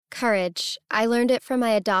courage. I learned it from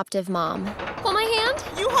my adoptive mom. Hold my hand?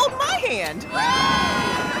 You hold my hand!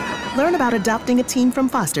 Learn about adopting a teen from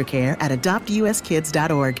foster care at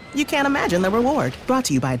adoptuskids.org. You can't imagine the reward. Brought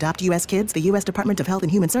to you by Adopt US Kids, the U.S. Department of Health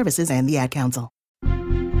and Human Services, and the Ad Council.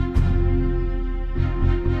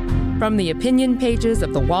 From the opinion pages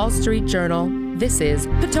of the Wall Street Journal, this is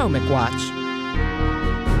Potomac Watch.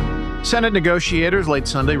 Senate negotiators late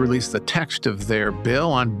Sunday released the text of their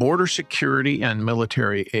bill on border security and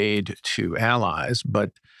military aid to allies, but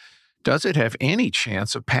does it have any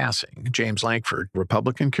chance of passing? James Lankford,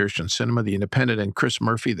 Republican, Kyrsten Sinema, the Independent, and Chris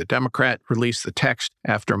Murphy, the Democrat, released the text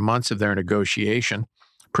after months of their negotiation.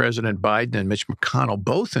 President Biden and Mitch McConnell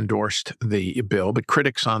both endorsed the bill, but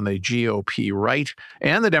critics on the GOP right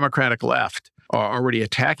and the Democratic left are already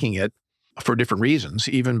attacking it for different reasons,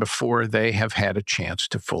 even before they have had a chance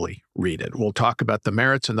to fully read it. We'll talk about the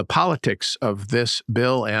merits and the politics of this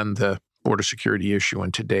bill and the border security issue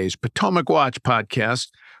in today's Potomac Watch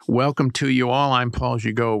podcast. Welcome to you all. I'm Paul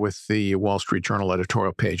Gigot with the Wall Street Journal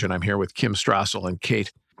editorial page, and I'm here with Kim Strassel and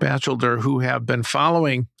Kate Batchelder, who have been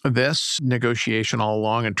following this negotiation all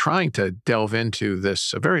along and trying to delve into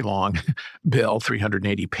this very long bill,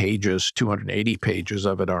 380 pages, 280 pages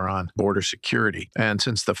of it are on border security. And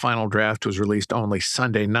since the final draft was released only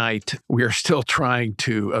Sunday night, we are still trying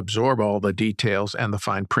to absorb all the details and the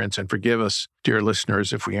fine prints. And forgive us, dear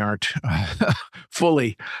listeners, if we aren't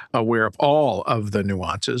fully aware of all of the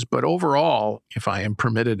nuances. But overall, if I am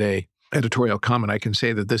permitted a editorial comment, I can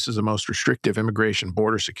say that this is the most restrictive immigration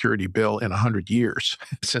border security bill in 100 years,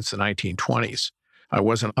 since the 1920s. I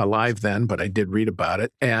wasn't alive then, but I did read about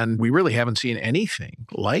it, and we really haven't seen anything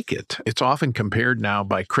like it. It's often compared now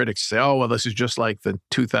by critics, say, oh, well, this is just like the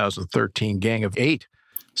 2013 Gang of Eight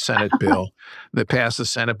Senate bill that passed the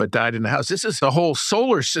Senate but died in the House. This is the whole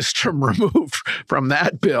solar system removed from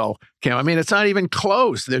that bill, Kim. I mean, it's not even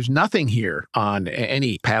close. There's nothing here on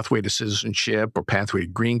any pathway to citizenship or pathway to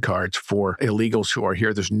green cards for illegals who are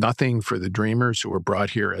here. There's nothing for the dreamers who were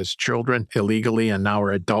brought here as children illegally and now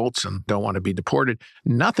are adults and don't want to be deported.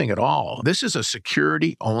 Nothing at all. This is a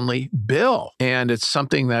security-only bill, and it's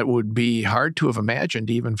something that would be hard to have imagined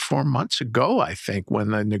even 4 months ago, I think,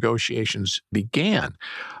 when the negotiations began.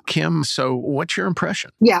 Kim, so what's your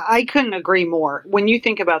impression? Yeah, I couldn't agree more. When you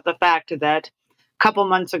think about the fact that a couple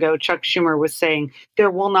months ago, Chuck Schumer was saying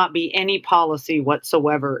there will not be any policy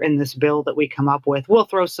whatsoever in this bill that we come up with. We'll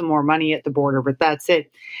throw some more money at the border, but that's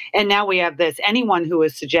it. And now we have this. Anyone who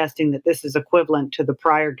is suggesting that this is equivalent to the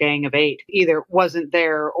prior Gang of Eight either wasn't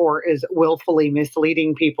there or is willfully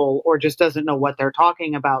misleading people or just doesn't know what they're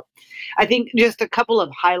talking about. I think just a couple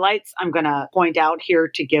of highlights I'm going to point out here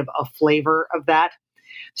to give a flavor of that.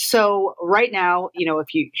 So right now,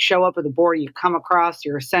 if you show up at the border, you come across,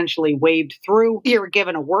 you're essentially waved through, you're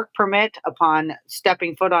given a work permit upon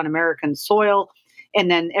stepping foot on American soil. And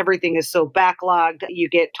then everything is so backlogged, you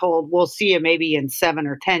get told, we'll see you maybe in 7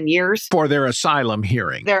 or 10 years. For their asylum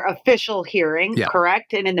hearing. Their official hearing, yeah.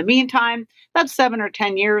 Correct. And in the meantime, that's 7 or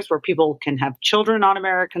 10 years where people can have children on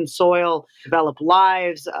American soil, develop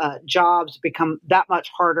lives, jobs, become that much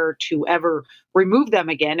harder to ever remove them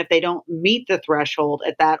again if they don't meet the threshold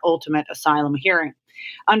at that ultimate asylum hearing.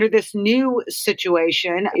 Under this new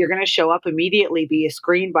situation, you're going to show up immediately, be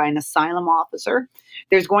screened by an asylum officer.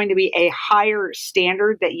 There's going to be a higher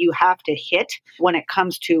standard that you have to hit when it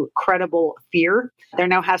comes to credible fear. There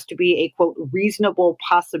now has to be a, quote, reasonable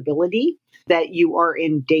possibility that you are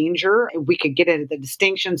in danger. We could get into the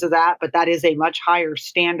distinctions of that, but that is a much higher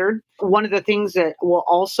standard. One of the things that will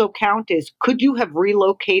also count is, could you have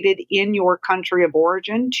relocated in your country of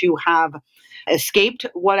origin to have escaped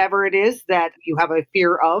whatever it is that you have a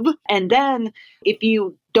fear of? And then if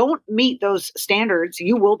you don't meet those standards,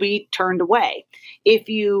 you will be turned away. If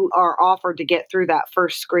you are offered to get through that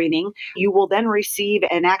first screening, you will then receive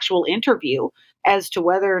an actual interview as to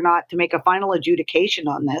whether or not to make a final adjudication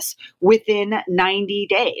on this within 90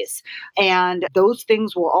 days. And those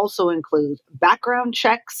things will also include background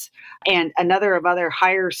checks and another of other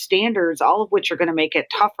higher standards, all of which are going to make it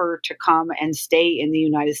tougher to come and stay in the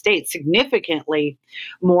United States, significantly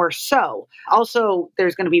more so. Also,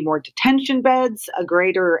 there's going to be more detention beds, a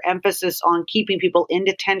greater emphasis on keeping people in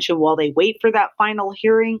detention while they wait for that final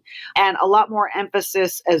hearing, and a lot more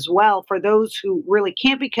emphasis as well for those who really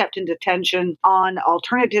can't be kept in detention on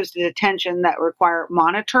alternatives to detention that require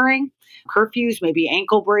monitoring, curfews, maybe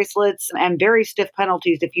ankle bracelets, and very stiff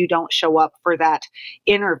penalties if you don't show up for that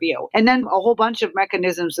interview. And then a whole bunch of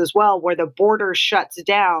mechanisms as well where the border shuts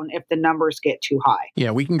down if the numbers get too high.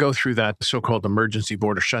 Yeah, we can go through that so-called emergency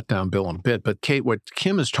border shutdown bill in a bit. But Kate, what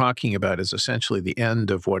Kim is talking about is essentially the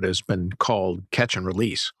end of what has been called catch and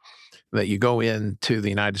release. that you go into the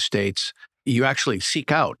United States, you actually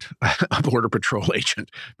seek out a Border Patrol agent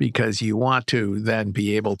because you want to then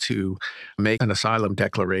be able to make an asylum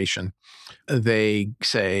declaration. They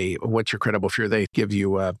say, what's your credible fear? They give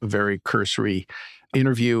you a very cursory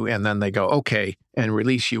interview, and then they go, okay, and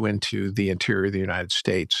release you into the interior of the United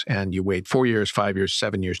States. And you wait 4 years, 5 years,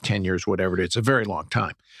 7 years, 10 years, whatever it is. It's a very long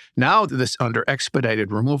time. Now, this under expedited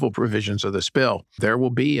removal provisions of this bill, there will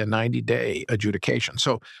be a 90-day adjudication.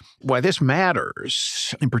 So why this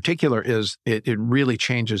matters in particular is it really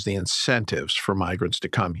changes the incentives for migrants to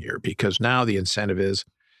come here, because now the incentive is,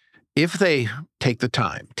 if they take the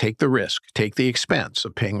time, take the risk, take the expense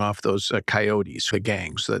of paying off those coyotes, the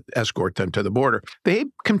gangs that escort them to the border, they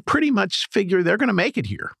can pretty much figure they're going to make it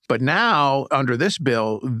here. But now, under this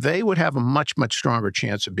bill, they would have a much, much stronger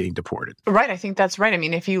chance of being deported. Right. I think that's right. I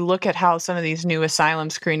mean, if you look at how some of these new asylum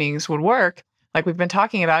screenings would work, like we've been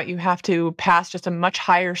talking about, you have to pass just a much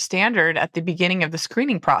higher standard at the beginning of the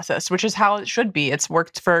screening process, which is how it should be. It's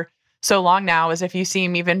worked for so long now, as if you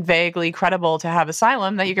seem even vaguely credible to have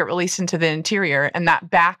asylum, that you get released into the interior. And that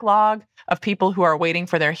backlog of people who are waiting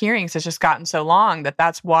for their hearings has just gotten so long that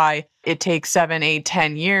that's why it takes 7, 8,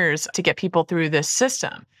 10 years to get people through this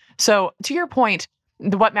system. So to your point,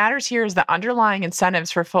 what matters here is the underlying incentives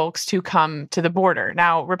for folks to come to the border.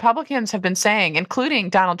 Now, Republicans have been saying, including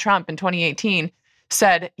Donald Trump in 2018,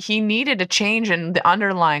 said he needed a change in the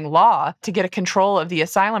underlying law to get a control of the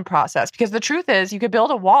asylum process. Because the truth is, you could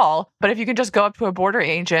build a wall, but if you can just go up to a border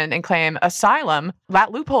agent and claim asylum,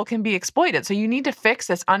 that loophole can be exploited. So you need to fix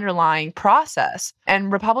this underlying process.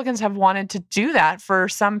 And Republicans have wanted to do that for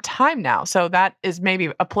some time now. So that is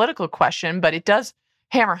maybe a political question, but it does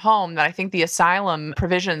hammer home that I think the asylum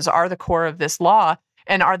provisions are the core of this law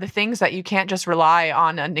and are the things that you can't just rely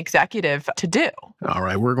on an executive to do. All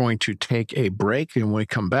right, we're going to take a break, and when we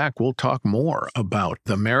come back, we'll talk more about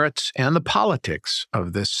the merits and the politics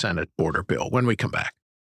of this Senate border bill when we come back.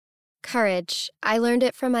 Courage. I learned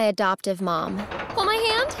it from my adoptive mom. Hold my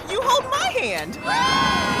hand. You hold my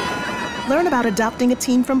hand. Learn about adopting a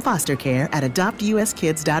teen from foster care at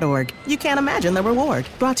adoptuskids.org. You can't imagine the reward.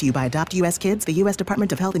 Brought to you by Adopt US Kids, the U.S.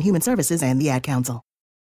 Department of Health and Human Services, and the Ad Council.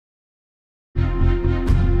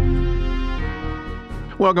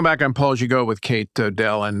 Welcome back. I'm Paul Gigot with Kate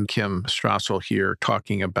Dell and Kim Strassel here,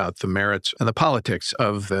 talking about the merits and the politics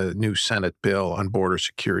of the new Senate bill on border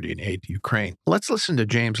security and aid to Ukraine. Let's listen to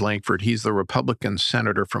James Lankford. He's the Republican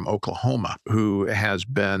senator from Oklahoma who has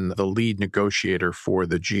been the lead negotiator for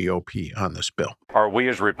the GOP on this bill. Are we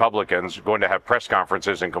as Republicans going to have press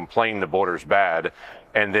conferences and complain the border's bad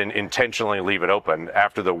and then intentionally leave it open?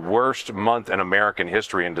 After the worst month in American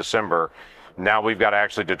history in December, now we've got to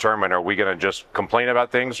actually determine, are we going to just complain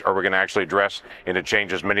about things, or are we going to actually address and to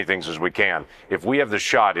change as many things as we can? If we have the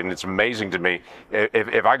shot, and it's amazing to me,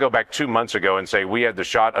 if I go back 2 months ago and say we had the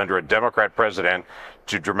shot under a Democrat president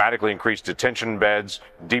to dramatically increase detention beds,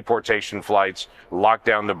 deportation flights, lock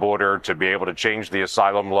down the border, to be able to change the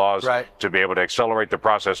asylum laws, to be able to accelerate the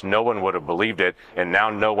process, no one would have believed it. And now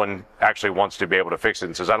no one actually wants to be able to fix it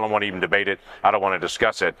and says, I don't want to even debate it. I don't want to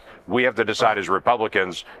discuss it. We have to decide as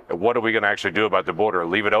Republicans, what are we going to actually do about the border?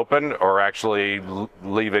 Leave it open or actually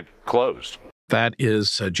leave it closed? That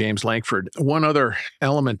is James Lankford. One other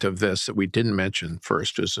element of this that we didn't mention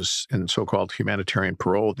first is this in so-called humanitarian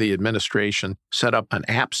parole. The administration set up an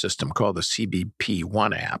app system called the CBP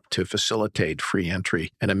One app to facilitate free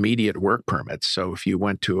entry and immediate work permits. So if you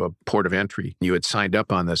went to a port of entry, you had signed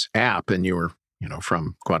up on this app and you were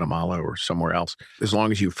from Guatemala or somewhere else, as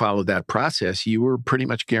long as you followed that process, you were pretty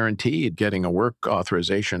much guaranteed getting a work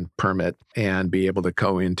authorization permit and be able to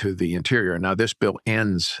go into the interior. Now, this bill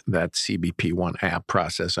ends that CBP One app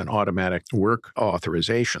process and automatic work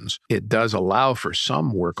authorizations. It does allow for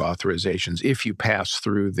some work authorizations if you pass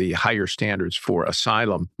through the higher standards for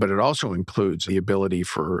asylum, but it also includes the ability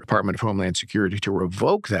for Department of Homeland Security to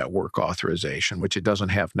revoke that work authorization, which it doesn't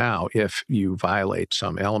have now, if you violate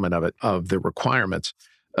some element of it, of the requirements.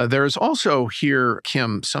 There is also here,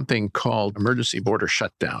 Kim, something called emergency border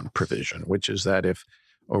shutdown provision, which is that if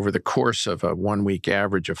over the course of a 1-week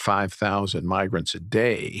average of 5,000 migrants a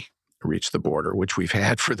day reach the border, which we've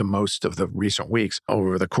had for the most of the recent weeks,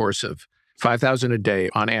 over the course of 5,000 a day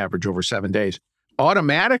on average over 7 days,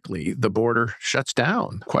 automatically the border shuts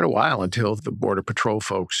down quite a while until the Border Patrol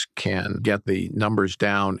folks can get the numbers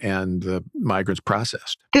down and the migrants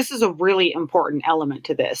processed. This is a really important element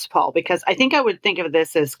to this, Paul, because I think I would think of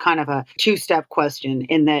this as kind of a two-step question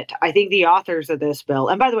in that I think the authors of this bill,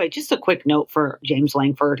 and by the way, just a quick note for James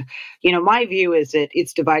Lankford, my view is that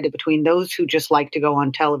it's divided between those who just like to go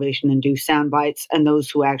on television and do sound bites and those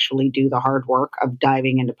who actually do the hard work of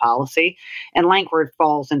diving into policy. And Lankford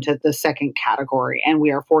falls into the second category. And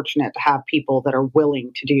we are fortunate to have people that are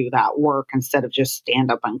willing to do that work instead of just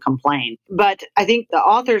stand up and complain. But I think the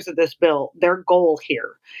authors of this bill, their goal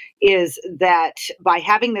here is that by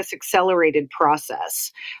having this accelerated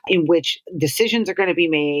process in which decisions are going to be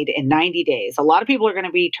made in 90 days, a lot of people are going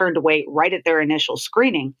to be turned away right at their initial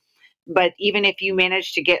screening. But even if you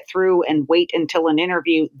manage to get through and wait until an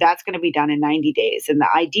interview, that's going to be done in 90 days. And the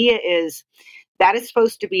idea is that is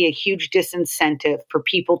supposed to be a huge disincentive for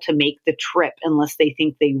people to make the trip unless they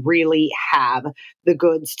think they really have the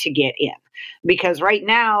goods to get in. Because right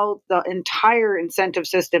now, the entire incentive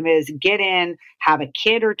system is get in, have a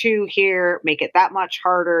kid or two here, make it that much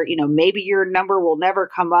harder. Maybe your number will never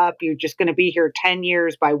come up. You're just going to be here 10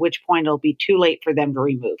 years, by which point it'll be too late for them to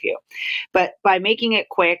remove you. But by making it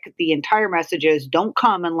quick, the entire message is don't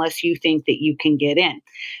come unless you think that you can get in.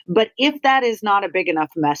 But if that is not a big enough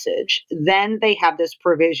message, then they have this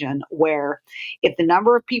provision where if the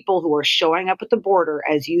number of people who are showing up at the border,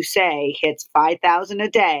 as you say, hits 5,000 a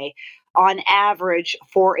day, on average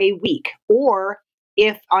for a week, or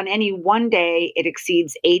if on any one day it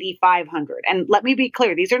exceeds 8,500. And let me be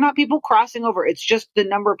clear, these are not people crossing over. It's just the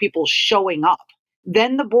number of people showing up.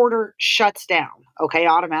 Then the border shuts down,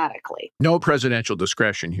 automatically. No presidential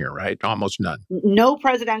discretion here, right? Almost none. No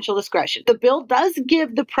presidential discretion. The bill does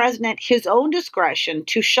give the president his own discretion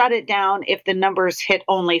to shut it down if the numbers hit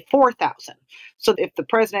only 4,000. So if the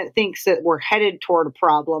president thinks that we're headed toward a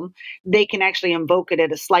problem, they can actually invoke it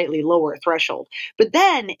at a slightly lower threshold. But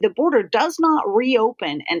then the border does not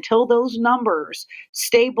reopen until those numbers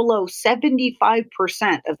stay below 75%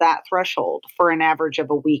 of that threshold for an average of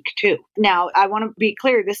a week, too. Now, I want to be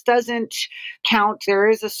clear, this doesn't count. There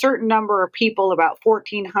is a certain number of people, about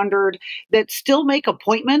 1,400, that still make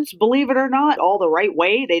appointments, believe it or not, all the right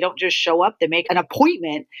way. They don't just show up, they make an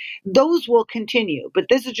appointment. Those will continue. But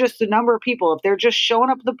this is just the number of people. If they're just showing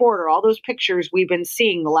up at the border, all those pictures we've been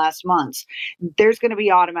seeing the last months, there's going to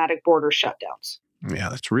be automatic border shutdowns. Yeah,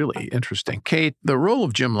 that's really interesting. Kate, the role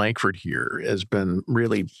of Jim Lankford here has been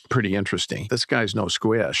really pretty interesting. This guy's no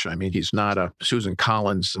squish. I mean, he's not a Susan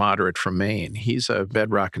Collins moderate from Maine. He's a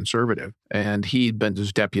bedrock conservative, and he'd been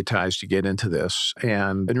just deputized to get into this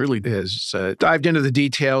and really has dived into the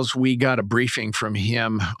details. We got a briefing from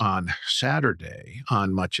him on Saturday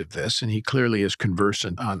on much of this, and he clearly is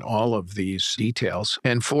conversant on all of these details.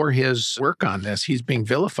 And for his work on this, he's being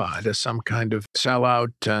vilified as some kind of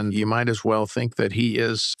sellout, and you might as well think that he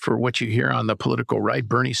is, for what you hear on the political right,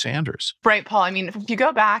 Bernie Sanders. Right, Paul. I mean, if you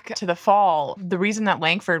go back to the fall, the reason that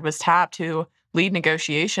Lankford was tapped to lead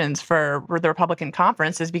negotiations for the Republican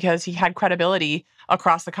conference is because he had credibility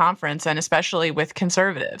across the conference and especially with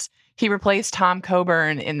conservatives. He replaced Tom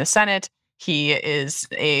Coburn in the Senate. He is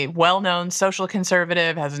a well-known social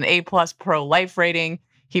conservative, has an A+ pro-life rating.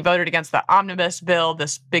 He voted against the omnibus bill,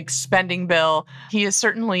 this big spending bill. He is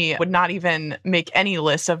certainly would not even make any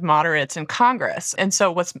list of moderates in Congress. And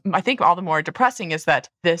so what's, I think, all the more depressing is that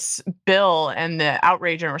this bill and the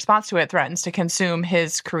outrage in response to it threatens to consume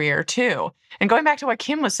his career too. And going back to what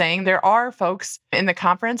Kim was saying, there are folks in the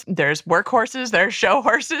conference, there's workhorses, there's show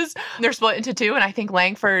horses. They're split into two. And I think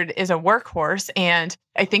Lankford is a workhorse. And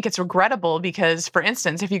I think it's regrettable because, for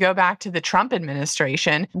instance, if you go back to the Trump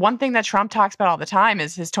administration, one thing that Trump talks about all the time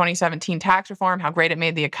is his 2017 tax reform, how great it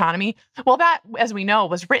made the economy. Well, that, as we know,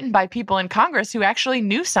 was written by people in Congress who actually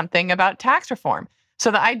knew something about tax reform. So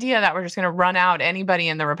the idea that we're just going to run out anybody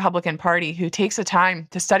in the Republican Party who takes the time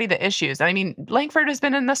to study the issues. I mean, Lankford has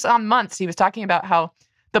been in this on months. He was talking about how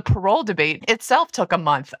the parole debate itself took a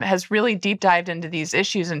month, has really deep dived into these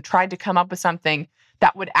issues and tried to come up with something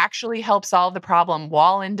that would actually help solve the problem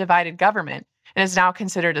while in divided government, and is now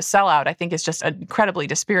considered a sellout. I think is just an incredibly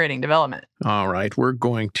dispiriting development. All right, we're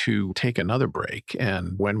going to take another break.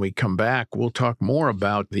 And when we come back, we'll talk more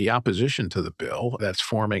about the opposition to the bill that's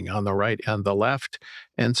forming on the right and the left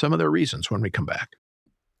and some of their reasons when we come back.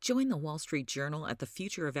 Join the Wall Street Journal at the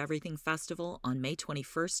Future of Everything Festival on May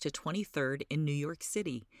 21st to 23rd in New York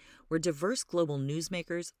City, where diverse global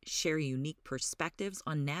newsmakers share unique perspectives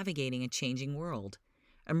on navigating a changing world.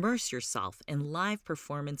 Immerse yourself in live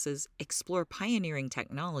performances, explore pioneering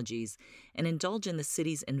technologies, and indulge in the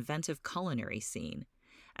city's inventive culinary scene.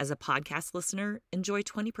 As a podcast listener, enjoy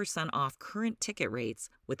 20% off current ticket rates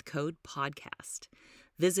with code PODCAST.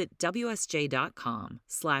 Visit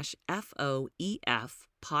WSJ.com/FOEF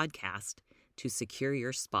podcast to secure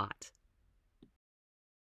your spot.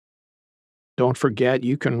 Don't forget,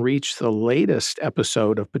 you can reach the latest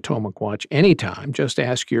episode of Potomac Watch anytime. Just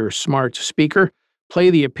ask your smart speaker, play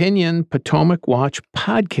the Opinion Potomac Watch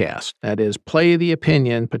podcast. That is, play the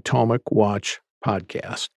Opinion Potomac Watch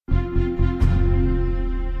podcast.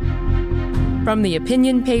 From the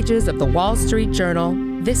opinion pages of the Wall Street Journal,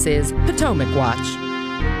 this is Potomac Watch.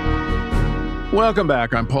 Welcome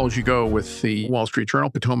back. I'm Paul Gigot with the Wall Street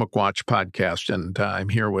Journal Potomac Watch podcast, and I'm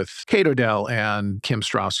here with Kate O'Dell and Kim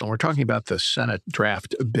Strassel. We're talking about the Senate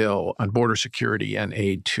draft bill on border security and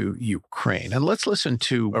aid to Ukraine. And let's listen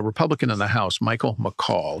to a Republican in the House, Michael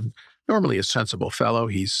McCaul, normally a sensible fellow.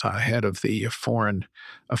 He's head of the Foreign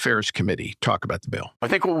Affairs Committee, talk about the bill. I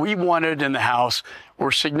think what we wanted in the House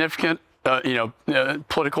were significant,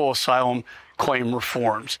 political asylum claim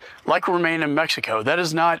reforms, like Remain in Mexico. That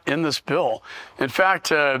is not in this bill. In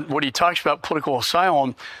fact, when he talks about political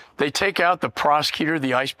asylum, they take out the prosecutor,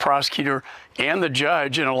 the ICE prosecutor, and the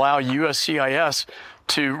judge and allow USCIS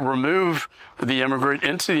to remove the immigrant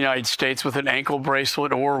into the United States with an ankle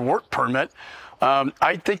bracelet or work permit.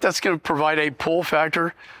 I think that's going to provide a pull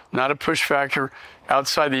factor, not a push factor,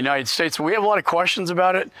 outside the United States. We have a lot of questions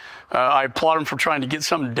about it. I applaud him for trying to get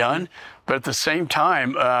something done. But at the same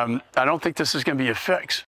time, I don't think this is going to be a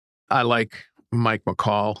fix. I like Mike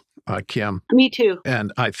McCaul, Kim. Me too.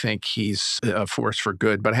 And I think he's a force for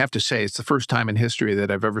good. But I have to say, it's the first time in history that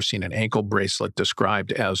I've ever seen an ankle bracelet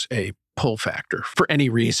described as a pull factor for any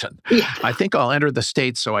reason. Yeah. I think I'll enter the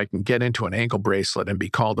States so I can get into an ankle bracelet and be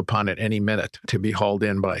called upon at any minute to be hauled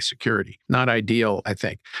in by security. Not ideal, I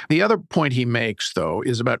think. The other point he makes, though,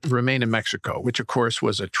 is about Remain in Mexico, which, of course,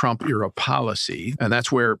 was a Trump-era policy. And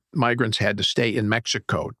that's where migrants had to stay in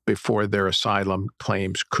Mexico before their asylum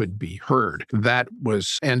claims could be heard. That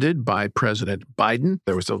was ended by President Biden.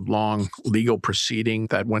 There was a long legal proceeding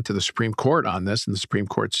that went to the Supreme Court on this, and the Supreme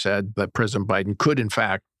Court said that President Biden could, in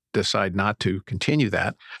fact, decide not to continue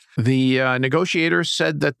that. The negotiators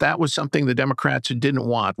said that that was something the Democrats didn't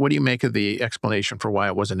want. What do you make of the explanation for why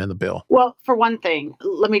it wasn't in the bill? Well, for one thing,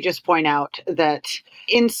 let me just point out that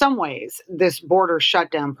in some ways, this border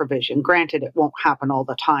shutdown provision, granted it won't happen all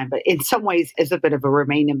the time, but in some ways is a bit of a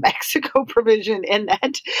Remain in Mexico provision in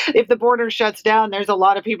that if the border shuts down, there's a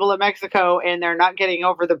lot of people in Mexico and they're not getting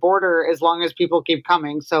over the border as long as people keep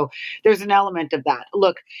coming. So there's an element of that.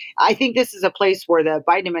 Look, I think this is a place where the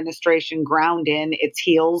Biden administration ground in its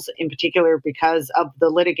heels, in particular because of the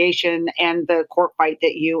litigation and the court fight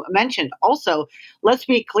that you mentioned. Also, let's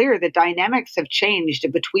be clear, the dynamics have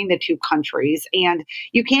changed between the two countries, and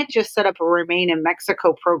you can't just set up a Remain in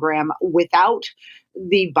Mexico program without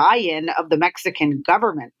the buy-in of the Mexican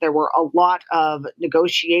government. There were a lot of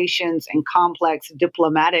negotiations and complex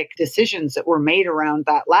diplomatic decisions that were made around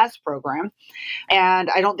that last program. And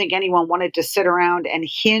I don't think anyone wanted to sit around and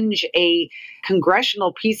hinge a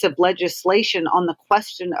congressional piece of legislation on the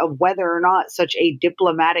question of whether or not such a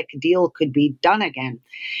diplomatic deal could be done again.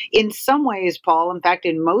 In some ways, Paul, in fact,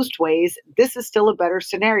 in most ways, this is still a better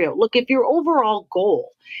scenario. Look, if your overall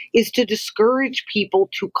goal is to discourage people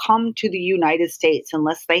to come to the United States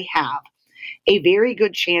unless they have a very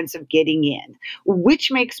good chance of getting in,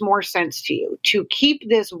 which makes more sense to you? To keep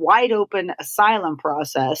this wide open asylum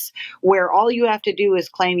process where all you have to do is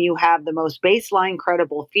claim you have the most baseline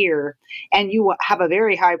credible fear and you have a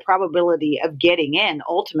very high probability of getting in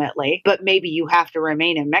ultimately, but maybe you have to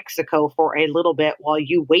remain in Mexico for a little bit while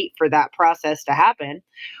you wait for that process to happen.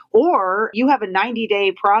 Or you have a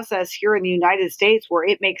 90-day process here in the United States where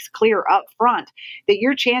it makes clear up front that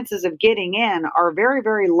your chances of getting in are very,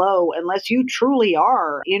 very low unless you truly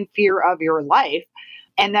are in fear of your life.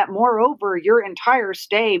 And that moreover, your entire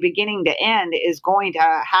stay beginning to end is going to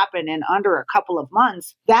happen in under a couple of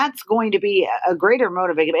months. That's going to be a greater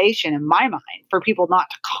motivation in my mind for people not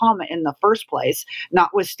to come in the first place,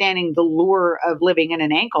 notwithstanding the lure of living in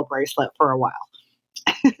an ankle bracelet for a while.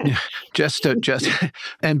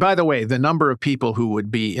 And by the way, the number of people who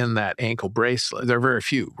would be in that ankle bracelet, they're very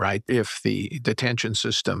few, right? If the detention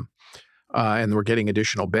system, and we're getting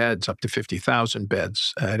additional beds, up to 50,000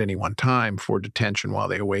 beds at any one time for detention while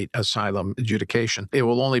they await asylum adjudication. It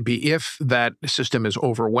will only be if that system is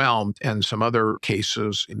overwhelmed and some other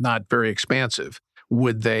cases not very expansive,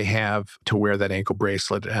 would they have to wear that ankle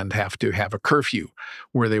bracelet and have to have a curfew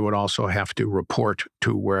where they would also have to report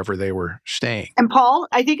to wherever they were staying? And Paul,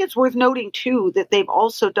 I think it's worth noting, too, that they've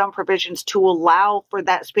also done provisions to allow for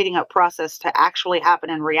that speeding up process to actually happen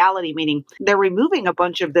in reality, meaning they're removing a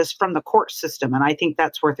bunch of this from the court system. And I think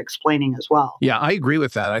that's worth explaining as well. Yeah, I agree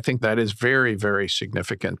with that. I think that is very, very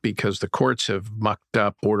significant because the courts have mucked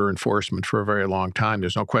up border enforcement for a very long time.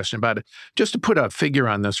 There's no question about it. Just to put a figure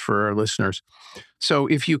on this for our listeners. So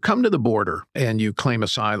if you come to the border and you claim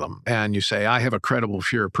asylum and you say, I have a credible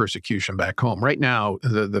fear of persecution back home, right now,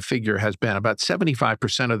 the figure has been about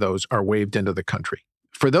 75% of those are waived into the country.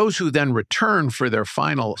 For those who then return for their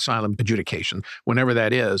final asylum adjudication, whenever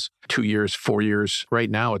that is, 2 years, 4 years,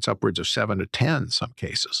 right now it's upwards of 7 to 10 in some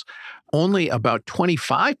cases. Only about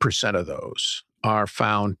 25% of those are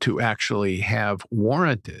found to actually have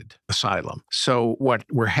warranted asylum. So what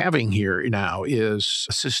we're having here now is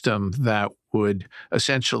a system that would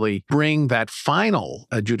essentially bring that final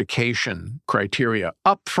adjudication criteria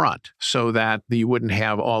up front so that you wouldn't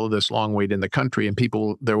have all of this long wait in the country and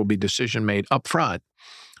there will be decision made up front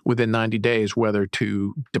within 90 days whether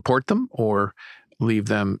to deport them or leave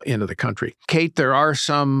them into the country. Kate, there are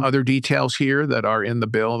some other details here that are in the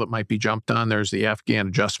bill that might be jumped on. There's the Afghan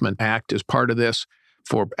Adjustment Act as part of this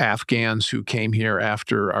for Afghans who came here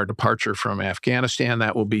after our departure from Afghanistan.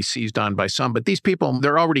 That will be seized on by some, but these people,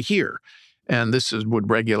 they're already here. And this would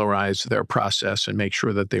regularize their process and make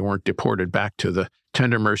sure that they weren't deported back to the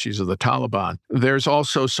tender mercies of the Taliban. There's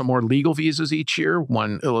also some more legal visas each year.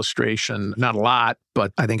 One illustration, not a lot,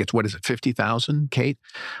 but I think it's, 50,000, Kate,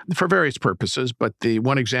 for various purposes. But the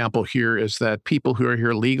one example here is that people who are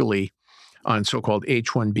here legally on so-called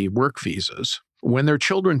H-1B work visas, when their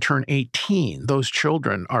children turn 18, those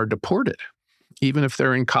children are deported, even if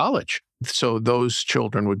they're in college. So those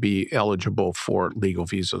children would be eligible for legal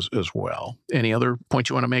visas as well. Any other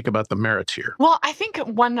points you want to make about the merits here? Well, I think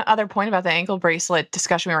one other point about the ankle bracelet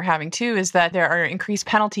discussion we were having too is that there are increased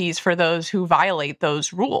penalties for those who violate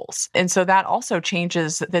those rules. And so that also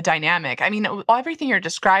changes the dynamic. I mean, everything you're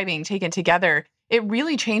describing taken together, it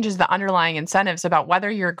really changes the underlying incentives about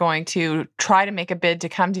whether you're going to try to make a bid to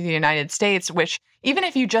come to the United States, which even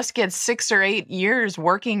if you just get 6 or 8 years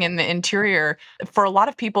working in the interior, for a lot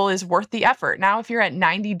of people is worth the effort. Now, if you're at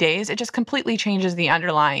 90 days, it just completely changes the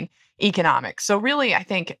underlying economics. So really, I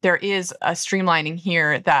think there is a streamlining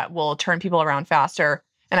here that will turn people around faster.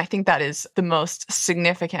 And I think that is the most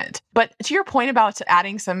significant. But to your point about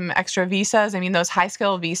adding some extra visas, I mean, those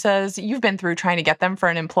high-skill visas, you've been through trying to get them for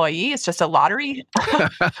an employee. It's just a lottery.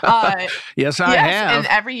 Yes, I have. And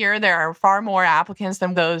every year there are far more applicants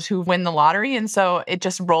than those who win the lottery. And so it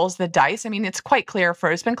just rolls the dice. I mean, it's been clear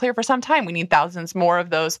for some time. We need thousands more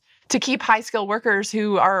of those to keep high-skilled workers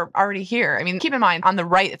who are already here. I mean, keep in mind, on the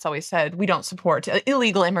right, it's always said, we don't support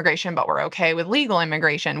illegal immigration, but we're okay with legal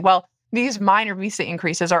immigration. Well, these minor visa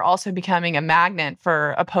increases are also becoming a magnet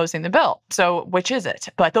for opposing the bill. So which is it?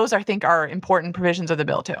 But those, I think, are important provisions of the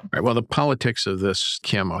bill, too. All right. Well, the politics of this,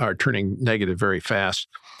 Kim, are turning negative very fast.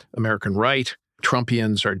 American right,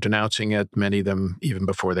 Trumpians are denouncing it, many of them even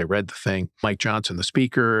before they read the thing. Mike Johnson, the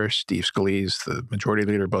Speaker, Steve Scalise, the Majority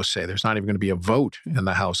Leader, both say there's not even going to be a vote in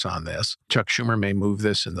the House on this. Chuck Schumer may move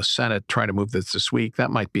this in the Senate, try to move this week. That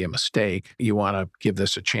might be a mistake. You want to give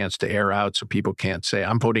this a chance to air out so people can't say,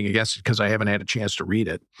 I'm voting against it because I haven't had a chance to read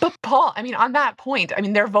it. But Paul, I mean, on that point, I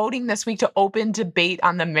mean, they're voting this week to open debate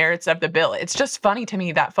on the merits of the bill. It's just funny to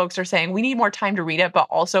me that folks are saying we need more time to read it, but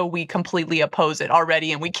also we completely oppose it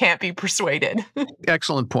already and we can't be persuaded.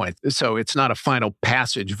 Excellent point. So it's not a final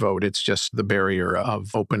passage vote. It's just the barrier of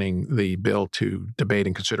opening the bill to debate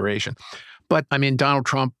and consideration. But I mean, Donald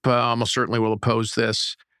Trump almost certainly will oppose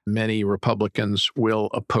this. Many Republicans will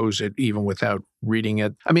oppose it even without reading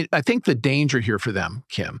it. I mean, I think the danger here for them,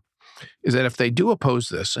 Kim, is that if they do oppose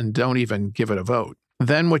this and don't even give it a vote,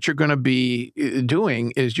 then what you're going to be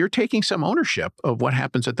doing is you're taking some ownership of what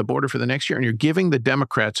happens at the border for the next year, and you're giving the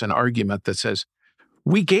Democrats an argument that says,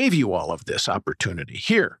 we gave you all of this opportunity.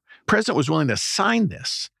 Here, the president was willing to sign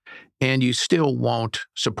this, and you still won't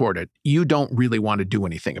support it. You don't really want to do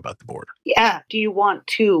anything about the border. Yeah. Do you want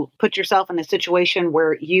to put yourself in a situation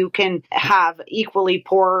where you can have equally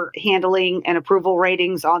poor handling and approval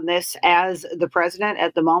ratings on this as the president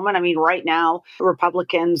at the moment? I mean, right now,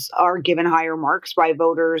 Republicans are given higher marks by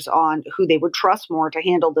voters on who they would trust more to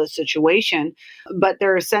handle this situation. But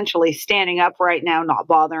they're essentially standing up right now, not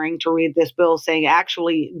bothering to read this bill, saying,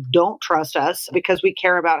 actually, don't trust us because we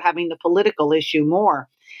care about having the political issue more.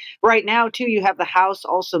 Right now, too, you have the House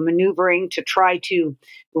also maneuvering to try to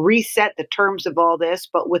reset the terms of all this,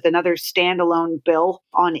 but with another standalone bill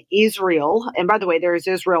on Israel. And by the way, there is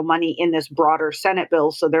Israel money in this broader Senate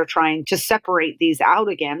bill, so they're trying to separate these out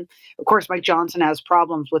again. Of course, Mike Johnson has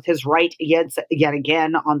problems with his right yet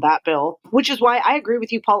again on that bill, which is why I agree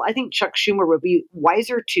with you, Paul. I think Chuck Schumer would be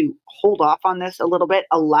wiser to hold off on this a little bit,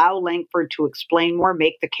 allow Lankford to explain more,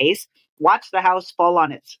 make the case, watch the House fall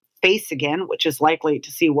on its face again, which is likely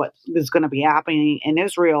to see what is going to be happening in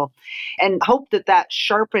Israel, and hope that that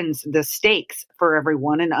sharpens the stakes for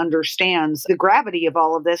everyone and understands the gravity of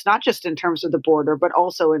all of this, not just in terms of the border, but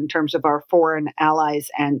also in terms of our foreign allies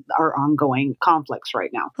and our ongoing conflicts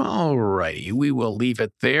right now. All righty. We will leave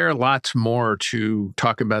it there. Lots more to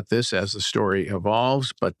talk about this as the story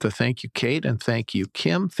evolves. But thank you, Kate, and thank you,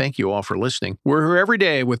 Kim. Thank you all for listening. We're here every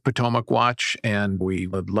day with Potomac Watch, and we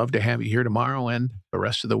would love to have you here tomorrow and the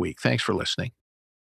rest of the week. Thanks for listening.